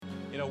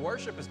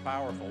Worship is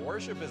powerful.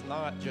 Worship is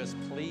not just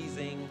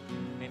pleasing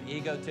an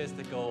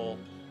egotistical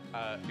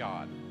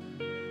God.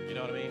 You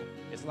know what I mean?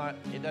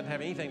 It doesn't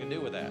have anything to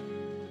do with that.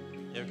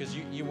 Because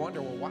you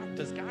wonder, well, why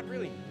does God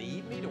really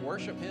need me to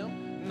worship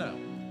Him? No,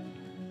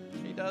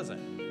 He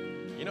doesn't.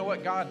 You know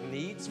what God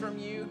needs from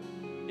you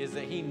is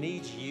that He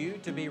needs you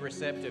to be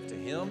receptive to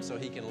Him so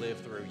He can live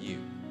through you.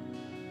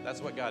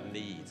 That's what God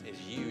needs, is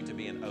you to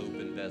be an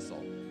open vessel,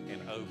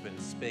 an open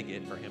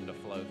spigot for Him to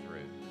flow through.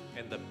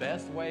 And the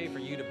best way for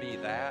you to be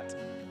that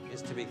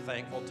is to be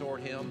thankful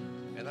toward Him,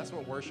 and that's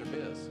what worship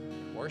is.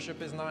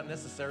 Worship is not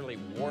necessarily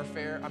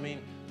warfare. I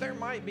mean, there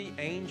might be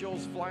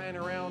angels flying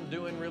around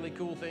doing really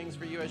cool things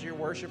for you as you're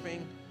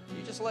worshiping.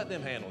 You just let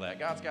them handle that.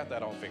 God's got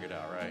that all figured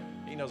out, right?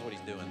 He knows what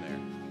He's doing there.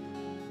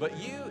 But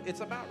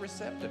it's about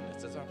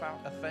receptiveness. It's about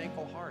a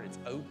thankful heart. It's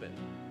open.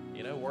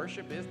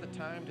 Worship is the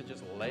time to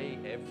just lay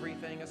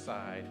everything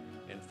aside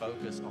and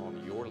focus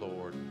on your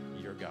Lord,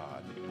 your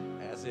God,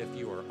 as if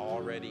you are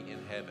already in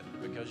heaven,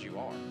 because you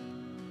are.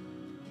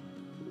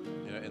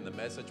 In the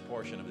message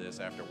portion of this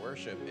after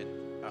worship,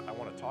 I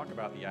want to talk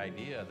about the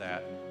idea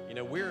that,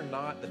 we're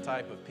not the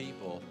type of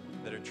people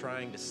that are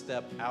trying to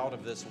step out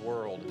of this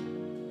world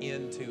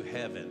into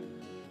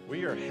heaven.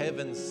 We are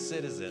heaven's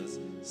citizens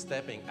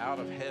stepping out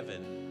of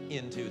heaven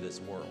into this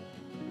world.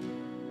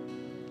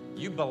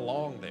 You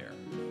belong there.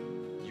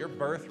 Your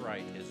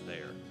birthright is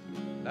there.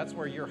 That's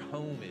where your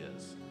home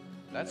is.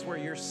 That's where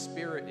your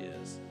spirit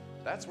is.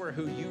 That's where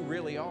who you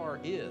really are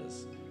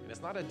is. And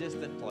it's not a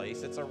distant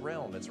place. It's a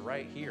realm. It's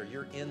right here.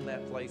 You're in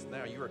that place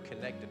now. You are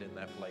connected in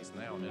that place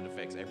now, and it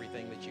affects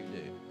everything that you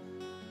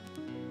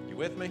do. You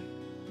with me?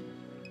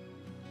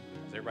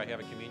 Does everybody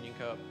have a communion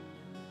cup?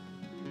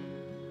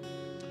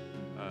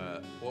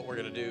 What we're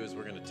going to do is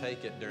we're going to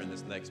take it during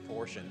this next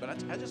portion. But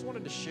I just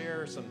wanted to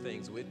share some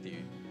things with you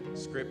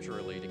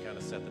scripturally to kind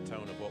of set the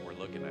tone of what we're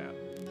looking at.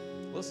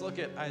 Let's look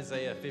at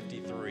Isaiah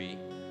 53,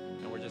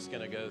 and we're just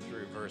going to go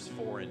through verse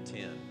 4 and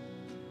 10,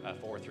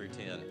 4 through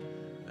 10.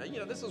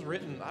 This was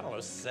written,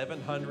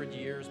 700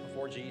 years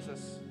before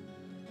Jesus.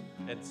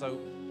 And so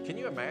can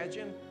you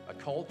imagine a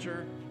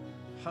culture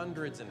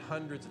hundreds and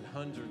hundreds and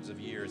hundreds of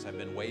years have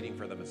been waiting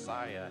for the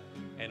Messiah,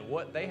 and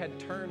what they had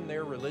turned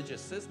their religious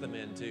system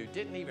into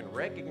didn't even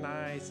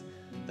recognize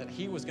that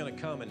He was going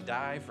to come and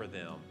die for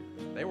them.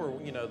 They were,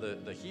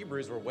 the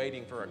Hebrews were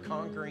waiting for a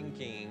conquering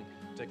king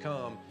to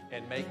come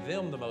and make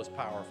them the most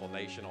powerful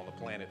nation on the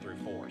planet through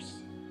force.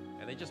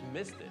 And they just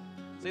missed it.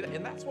 See,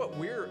 and that's what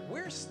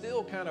we're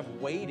still kind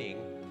of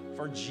waiting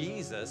for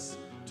Jesus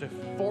to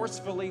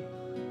forcefully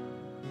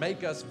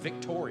make us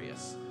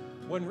victorious.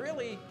 When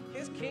really,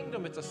 His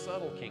kingdom, it's a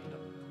subtle kingdom.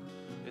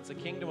 It's a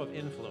kingdom of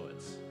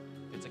influence.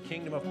 It's a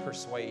kingdom of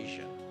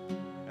persuasion.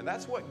 And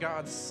that's what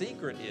God's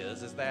secret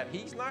is that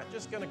He's not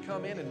just going to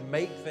come in and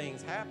make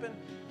things happen.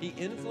 He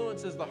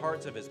influences the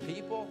hearts of His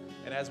people.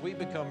 And as we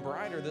become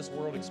brighter, this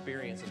world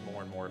experiences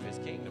more and more of His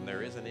kingdom.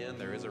 There is an end.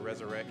 There is a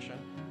resurrection.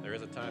 There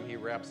is a time He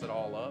wraps it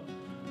all up.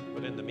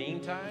 But in the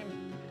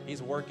meantime,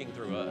 He's working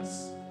through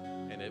us.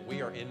 And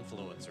we are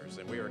influencers,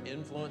 and we are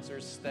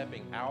influencers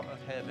stepping out of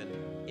heaven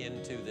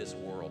into this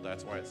world.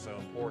 That's why it's so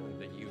important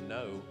that you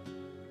know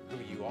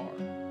who you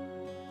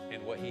are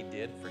and what He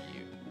did for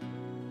you.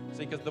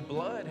 See, because the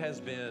blood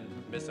has been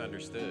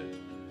misunderstood.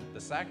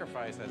 The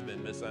sacrifice has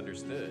been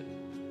misunderstood.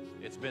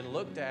 It's been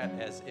looked at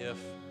as if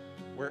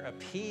we're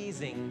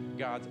appeasing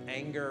God's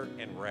anger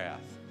and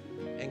wrath.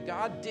 And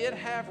God did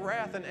have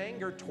wrath and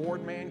anger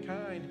toward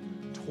mankind,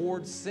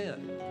 toward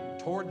sin,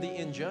 toward the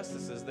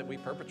injustices that we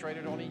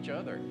perpetrated on each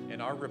other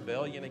and our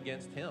rebellion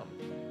against Him.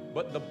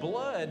 But the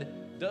blood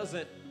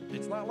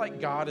it's not like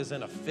God is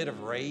in a fit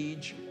of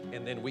rage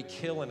and then we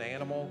kill an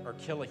animal or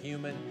kill a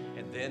human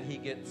and then He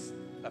gets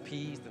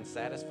appeased and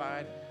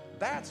satisfied.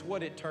 That's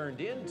what it turned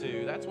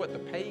into. That's what the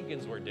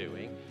pagans were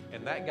doing,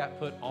 and that got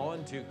put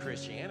onto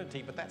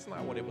Christianity, but that's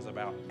not what it was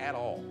about at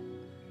all.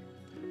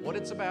 What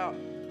it's about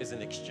is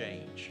an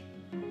exchange.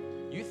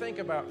 You think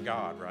about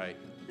God, right?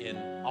 In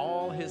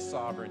all His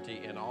sovereignty,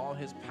 in all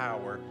His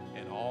power,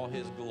 in all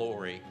His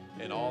glory,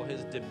 in all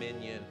His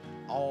dominion,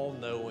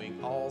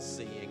 all-knowing,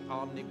 all-seeing,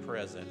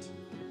 omnipresent.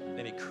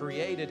 And He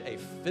created a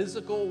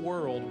physical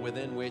world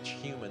within which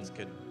humans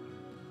could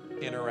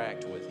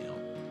interact with Him.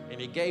 And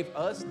He gave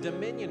us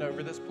dominion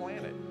over this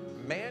planet.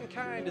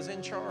 Mankind is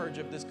in charge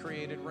of this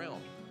created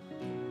realm.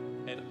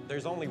 And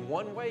there's only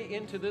one way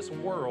into this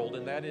world,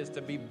 and that is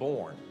to be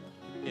born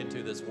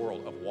into this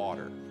world of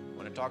water.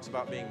 When it talks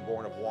about being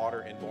born of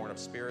water and born of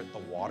spirit, the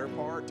water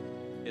part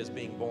is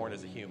being born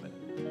as a human.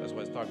 That's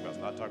what it's talking about.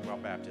 It's not talking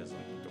about baptism.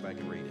 Go back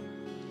and read it.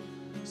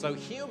 So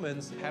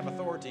humans have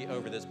authority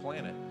over this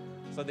planet.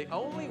 So the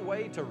only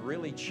way to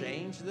really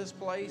change this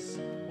place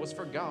was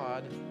for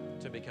God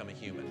to become a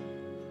human.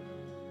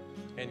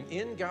 And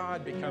in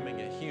God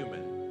becoming a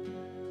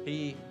human,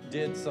 He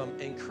did some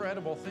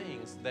incredible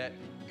things that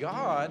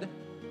God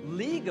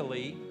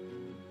legally,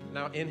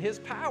 now in His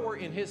power,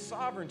 in His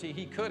sovereignty,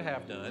 He could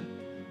have done,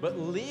 but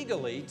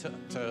legally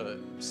to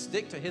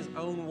stick to His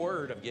own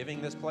word of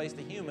giving this place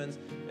to humans,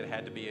 it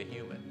had to be a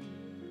human.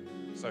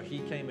 So he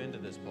came into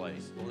this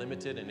place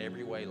limited in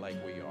every way like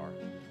we are.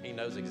 He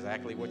knows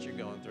exactly what you're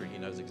going through. He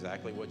knows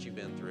exactly what you've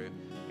been through.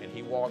 And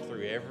he walked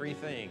through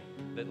everything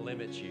that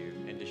limits you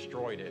and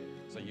destroyed it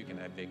so you can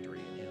have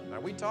victory in him.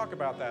 Now, we talk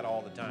about that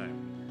all the time.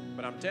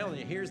 But I'm telling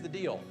you, here's the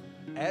deal.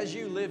 As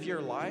you live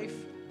your life,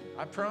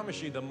 I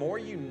promise you, the more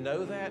you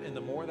know that and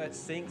the more that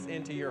sinks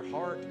into your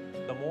heart,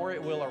 the more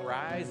it will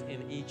arise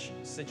in each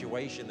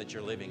situation that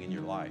you're living in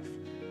your life.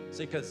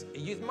 See, because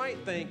you might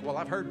think, well,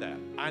 I've heard that.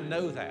 I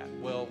know that.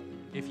 Well,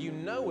 if you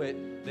know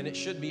it, then it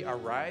should be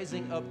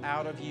arising up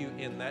out of you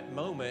in that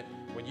moment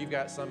when you've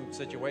got some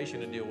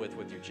situation to deal with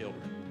your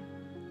children,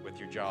 with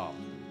your job,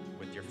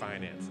 with your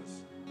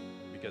finances.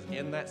 Because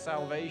in that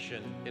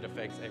salvation, it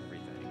affects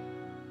everything.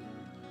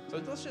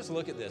 So let's just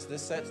look at this.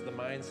 This sets the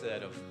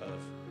mindset of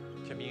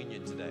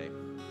communion today.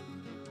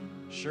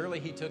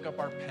 Surely he took up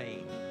our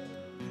pain.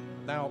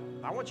 Now,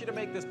 I want you to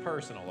make this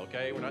personal,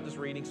 okay? We're not just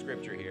reading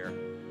scripture here.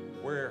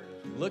 We're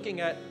looking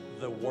at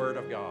the Word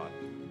of God,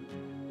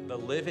 the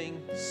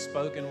living,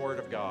 spoken Word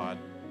of God,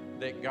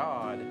 that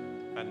God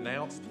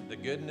announced the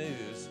good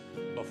news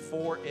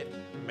before it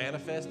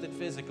manifested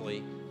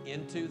physically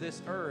into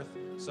this earth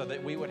so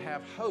that we would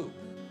have hope.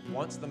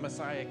 Once the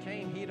Messiah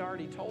came, he'd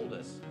already told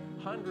us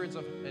hundreds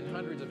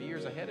of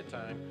years ahead of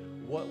time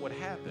what would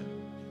happen.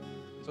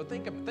 So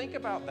think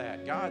about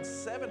that. God,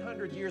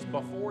 700 years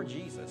before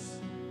Jesus,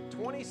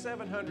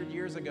 2,700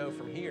 years ago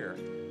from here,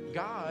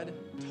 God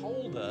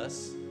told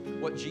us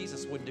what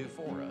Jesus would do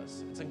for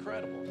us. It's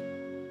incredible.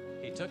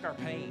 He took our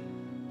pain.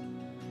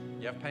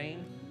 You have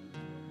pain?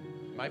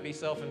 It might be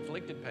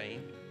self-inflicted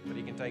pain, but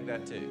he can take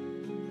that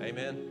too.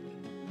 Amen?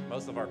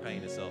 Most of our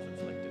pain is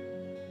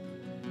self-inflicted.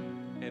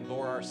 And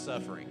bore our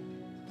suffering.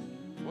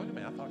 Wait a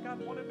minute, I thought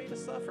God wanted me to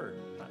suffer.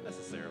 Not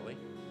necessarily.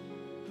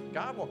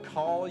 God will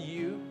call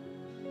you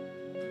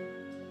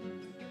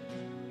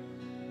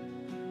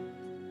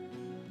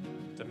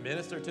to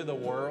minister to the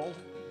world.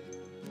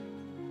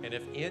 And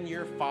if in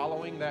your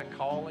following that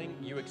calling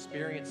you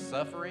experience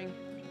suffering,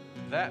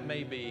 that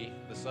may be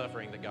the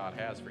suffering that God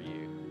has for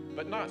you.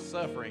 But not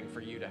suffering for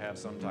you to have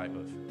some type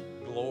of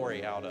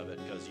glory out of it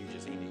because he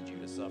needs you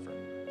to suffer.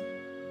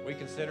 We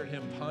considered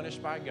him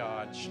punished by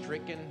God,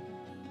 stricken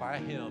by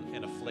him,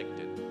 and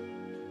afflicted.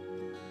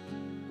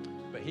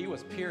 But he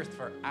was pierced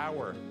for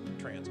our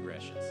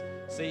transgressions.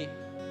 See,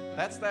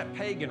 that's that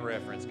pagan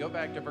reference. Go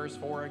back to verse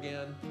 4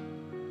 again.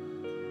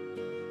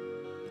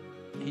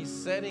 He's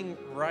setting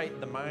right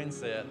the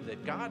mindset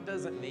that God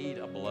doesn't need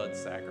a blood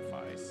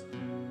sacrifice,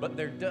 but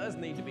there does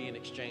need to be an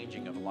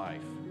exchanging of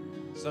life.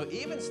 So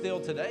even still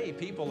today,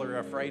 people are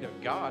afraid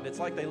of God. It's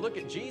like they look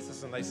at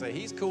Jesus and they say,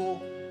 he's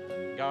cool,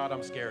 God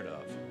I'm scared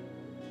of.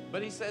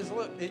 But he says,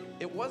 look,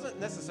 it wasn't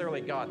necessarily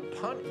God.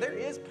 There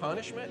is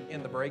punishment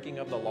in the breaking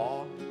of the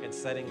law and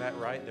setting that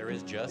right. There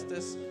is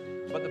justice.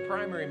 But the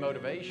primary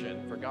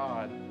motivation for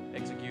God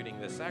executing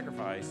this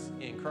sacrifice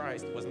in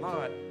Christ was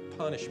not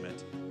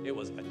punishment. It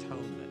was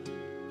atonement.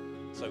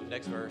 So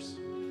next verse.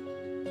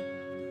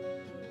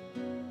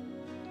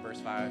 Verse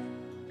 5.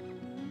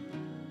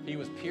 He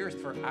was pierced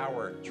for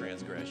our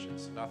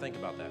transgressions. Now think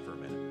about that for a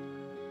minute.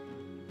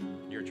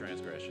 Your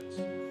transgressions.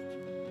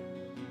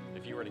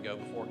 If you were to go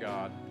before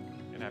God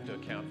and have to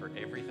account for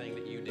everything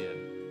that you did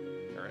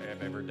or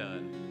have ever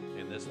done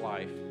in this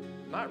life,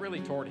 not really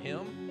toward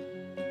him,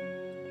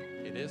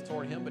 it is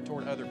toward him, but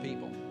toward other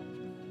people,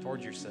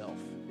 toward yourself,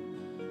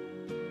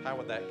 how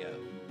would that go?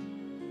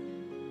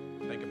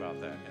 Think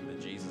about that. And then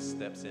Jesus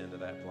steps into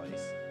that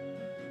place.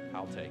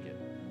 I'll take it.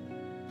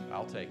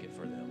 I'll take it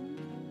for them.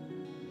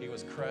 He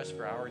was crushed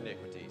for our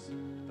iniquities.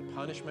 The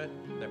punishment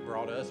that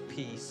brought us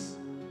peace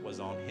was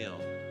on him,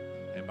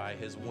 and by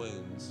his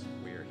wounds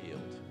we are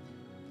healed.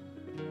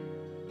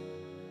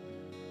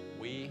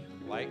 We,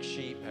 like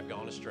sheep, have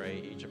gone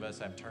astray. Each of us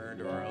have turned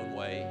to our own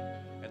way,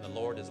 and the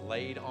Lord has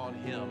laid on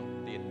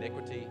him the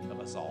iniquity of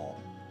us all.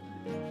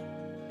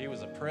 He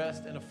was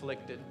oppressed and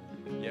afflicted,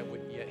 yet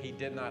he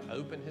did not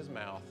open his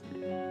mouth.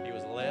 He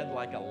was led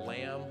like a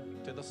lamb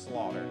to the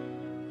slaughter,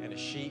 and a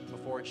sheep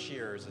before its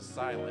shearers is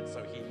silent,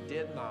 so he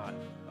did not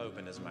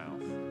open his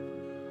mouth.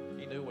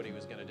 He knew what he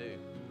was going to do.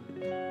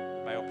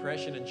 By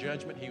oppression and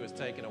judgment he was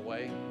taken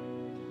away.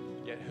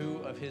 Yet who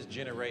of his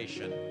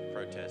generation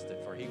protested?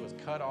 For he was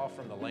cut off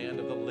from the land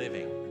of the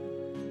living.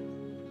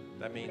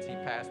 That means he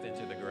passed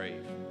into the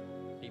grave.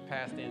 He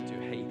passed into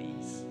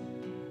Hades.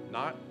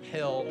 Not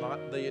hell,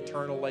 not the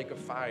eternal lake of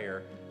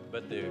fire,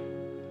 but the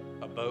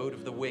abode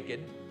of the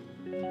wicked,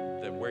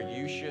 that where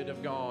you should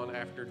have gone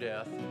after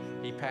death.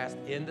 He passed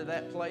into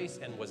that place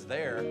and was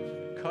there,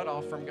 cut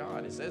off from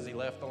God. It says he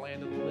left the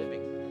land of the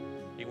living.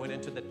 He went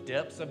into the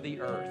depths of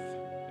the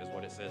earth, is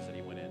what it says that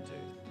he went into,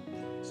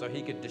 so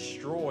he could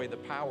destroy the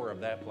power of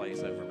that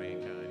place over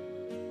mankind.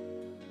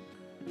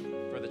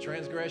 For the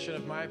transgression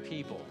of my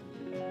people,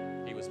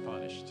 he was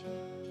punished.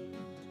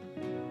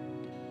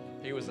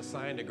 He was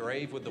assigned a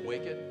grave with the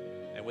wicked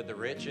and with the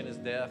rich in his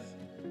death,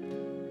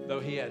 though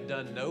he had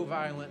done no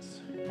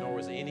violence, nor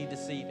was any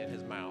deceit in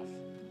his mouth.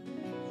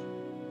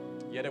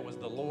 Yet it was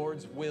the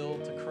Lord's will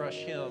to crush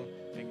him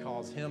and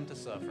cause him to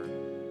suffer.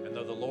 And And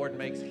though the Lord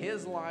makes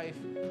his life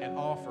an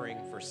offering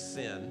for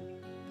sin,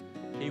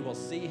 he will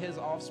see his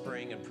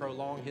offspring and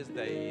prolong his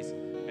days,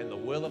 and the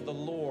will of the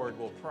Lord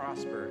will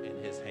prosper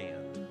in his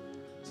hand.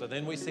 So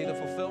then we see the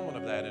fulfillment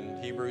of that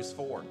in Hebrews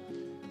 4.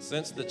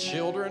 Since the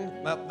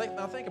children,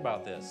 now think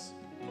about this.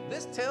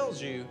 This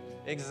tells you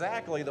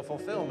exactly the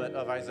fulfillment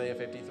of Isaiah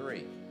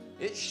 53.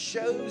 It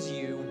shows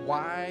you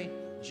why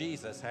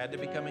Jesus had to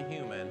become a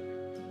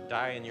human,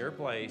 die in your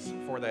place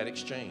for that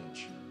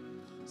exchange.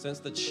 Since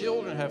the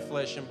children have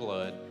flesh and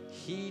blood,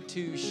 he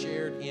too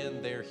shared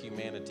in their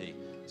humanity,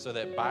 so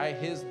that by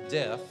his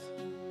death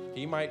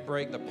he might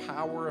break the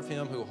power of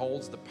him who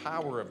holds the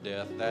power of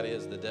death, that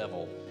is, the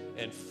devil,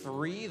 and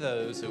free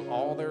those who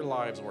all their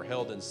lives were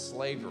held in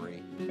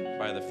slavery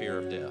by the fear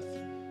of death.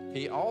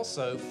 He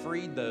also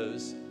freed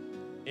those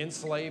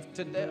enslaved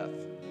to death,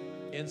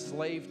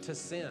 enslaved to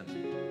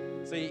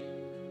sin. See,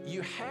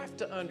 you have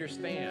to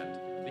understand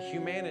the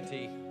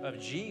humanity of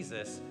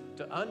Jesus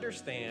to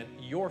understand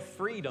your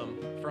freedom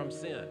from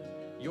sin,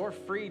 your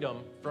freedom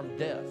from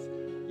death,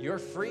 your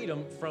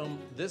freedom from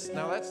this.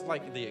 Now that's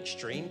like the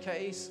extreme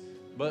case,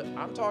 but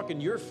I'm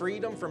talking your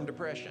freedom from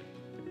depression.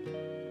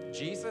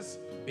 Jesus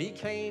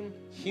became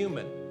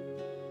human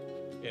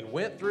and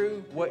went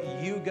through what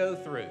you go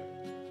through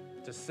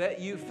to set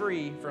you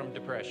free from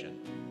depression.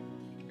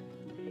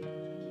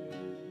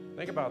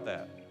 Think about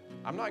that.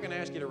 I'm not going to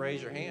ask you to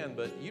raise your hand,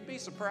 but you'd be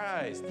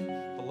surprised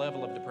the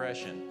level of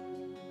depression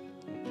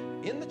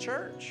in the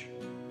church.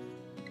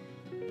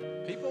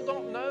 People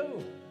don't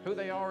know who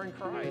they are in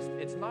Christ.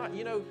 It's not,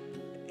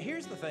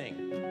 here's the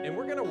thing, and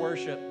we're going to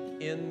worship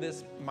in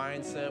this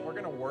mindset. We're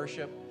going to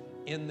worship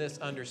in this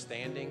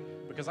understanding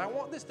because I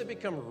want this to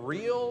become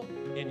real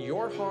in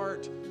your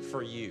heart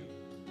for you,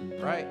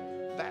 right?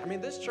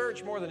 This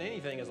church more than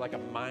anything is like a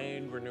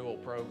mind renewal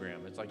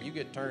program. It's like you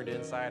get turned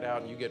inside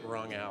out and you get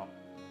wrung out.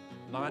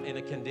 Not in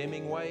a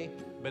condemning way,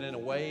 but in a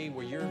way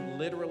where you're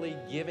literally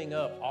giving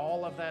up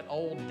all of that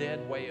old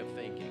dead way of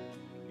thinking.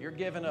 You're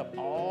giving up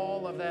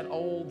all of that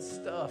old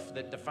stuff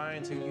that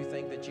defines who you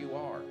think that you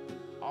are.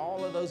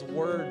 All of those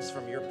words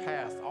from your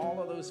past,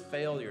 all of those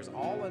failures,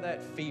 all of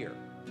that fear.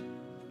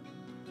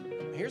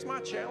 Here's my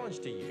challenge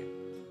to you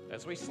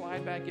as we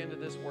slide back into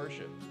this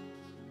worship.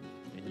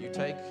 And you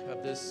take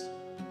of this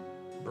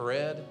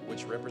bread,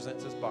 which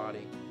represents his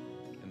body,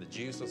 and the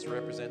juice, which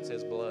represents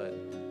his blood,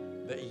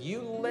 that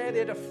you let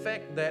it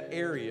affect that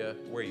area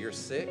where you're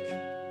sick,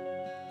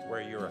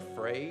 where you're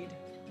afraid,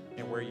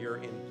 and where you're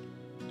in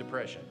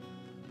depression.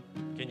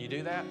 Can you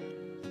do that?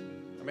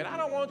 I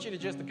don't want you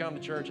to come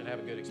to church and have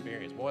a good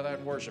experience. Boy,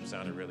 that worship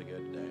sounded really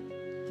good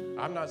today.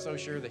 I'm not so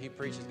sure that he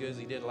preached as good as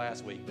he did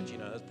last week, but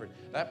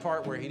that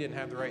part where he didn't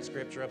have the right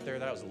scripture up there,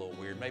 that was a little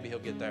weird. Maybe he'll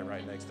get that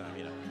right next time,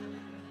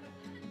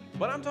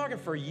 But I'm talking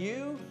for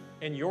you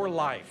and your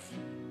life.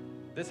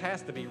 This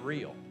has to be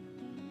real.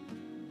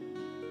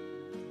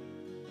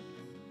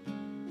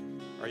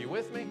 Are you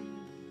with me?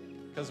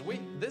 Because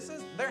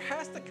there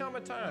has to come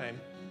a time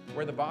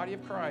where the body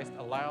of Christ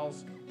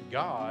allows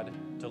God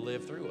to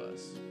live through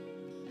us.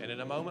 And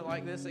in a moment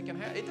like this,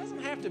 it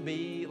doesn't have to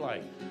be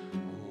like,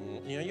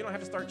 you don't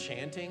have to start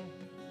chanting.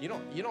 You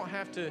don't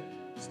have to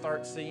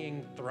start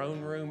seeing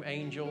throne room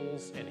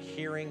angels and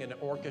hearing an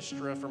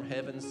orchestra from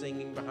heaven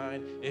singing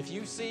behind. If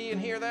you see and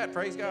hear that,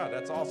 praise God.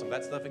 That's awesome.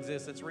 That stuff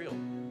exists. It's real.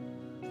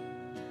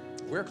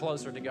 We're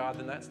closer to God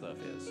than that stuff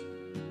is.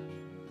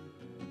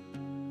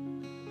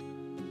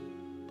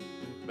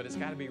 But it's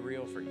got to be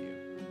real for you.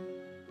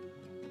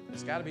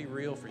 It's got to be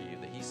real for you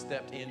that he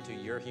stepped into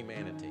your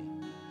humanity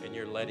and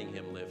you're letting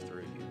him live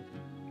through you.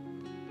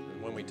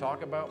 And when we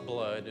talk about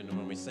blood and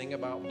when we sing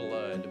about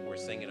blood, we're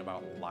singing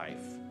about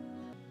life.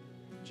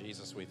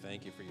 Jesus, we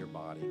thank you for your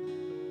body.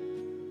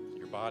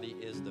 Your body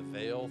is the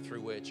veil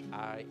through which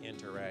I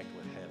interact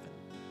with heaven.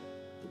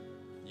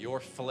 Your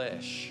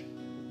flesh,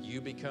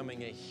 you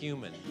becoming a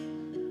human,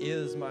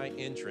 is my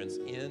entrance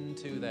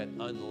into that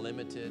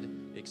unlimited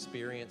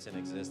experience and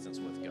existence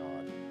with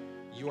God.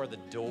 You are the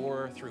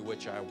door through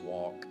which I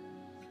walk.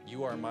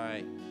 You are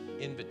my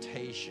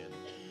invitation.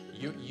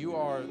 You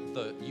are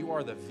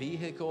the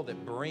vehicle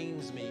that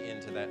brings me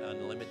into that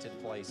unlimited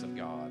place of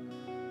God.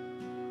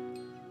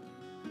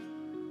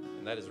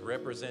 And that is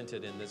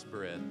represented in this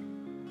bread.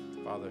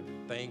 Father,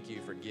 thank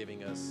you for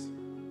giving us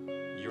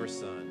your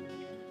Son.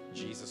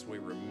 Jesus, we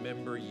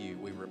remember you.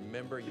 We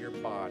remember your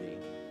body.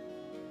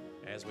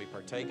 As we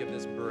partake of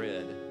this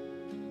bread,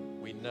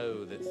 we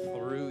know that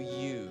through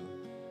you,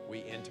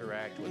 we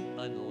interact with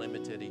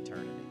unlimited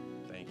eternity.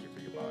 Thank you for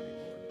your body,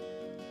 Lord.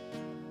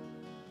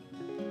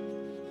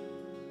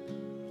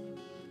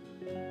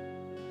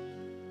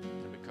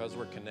 And because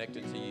we're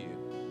connected to you,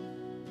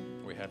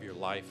 we have your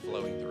life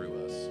flowing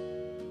through us.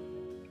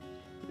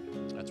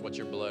 That's what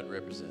your blood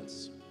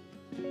represents.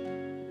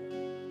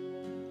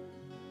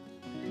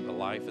 The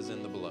life is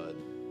in the blood.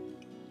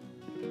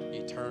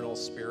 Eternal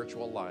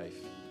spiritual life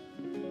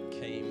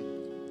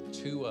came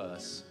to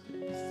us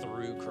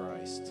through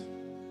Christ.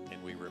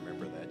 And we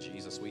remember that.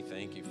 Jesus, we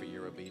thank you for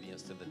your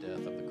obedience to the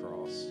death of the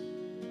cross.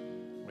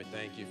 We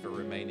thank you for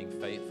remaining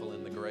faithful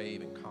in the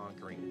grave and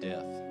conquering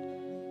death.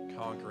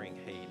 conquering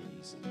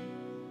Hades,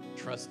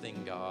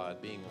 trusting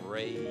God, being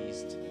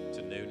raised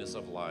to newness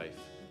of life,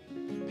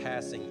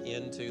 passing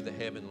into the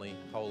heavenly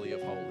Holy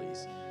of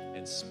Holies,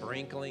 and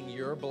sprinkling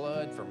your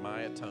blood for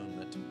my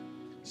atonement,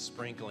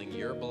 sprinkling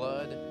your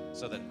blood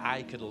so that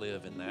I could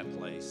live in that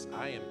place.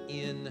 I am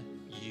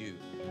in you.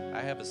 I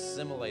have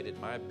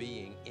assimilated my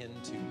being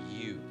into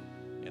you,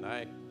 and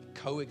I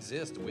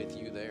coexist with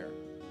you there.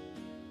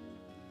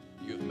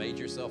 You have made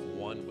yourself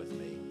one with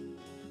me.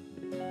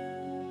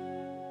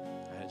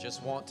 I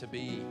just want to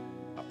be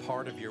a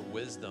part of your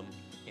wisdom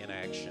in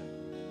action.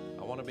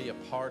 I want to be a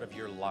part of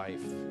your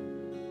life.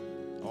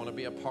 I want to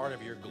be a part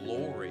of your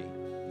glory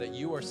that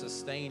you are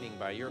sustaining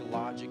by your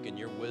logic and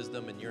your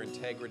wisdom and your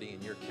integrity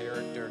and your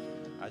character.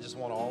 I just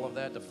want all of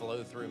that to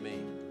flow through me.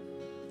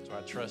 So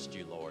I trust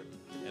you, Lord,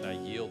 and I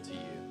yield to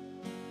you.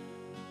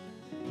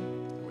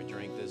 And we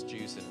drink this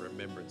juice in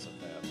remembrance of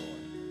that,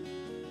 Lord.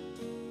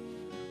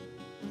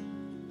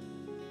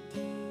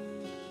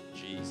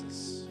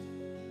 Jesus.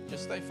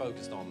 Just stay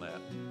focused on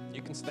that.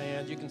 You can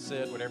stand, you can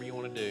sit, whatever you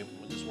want to do.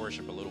 We'll just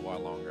worship a little while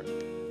longer.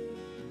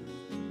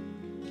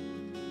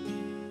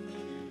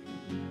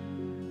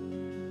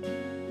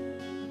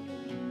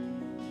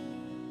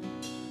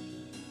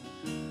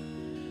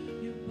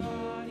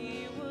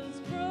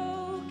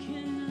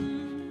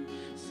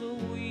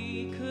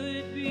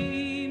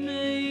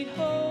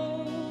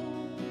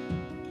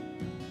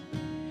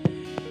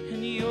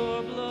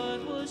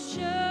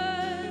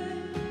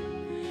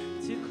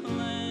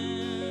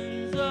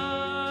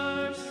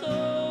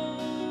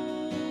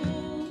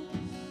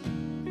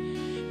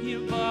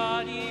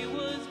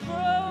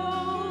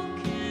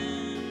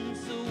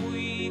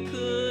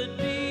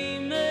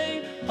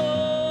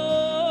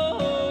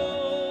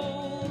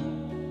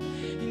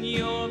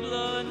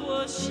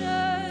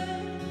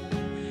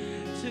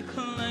 to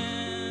cleanse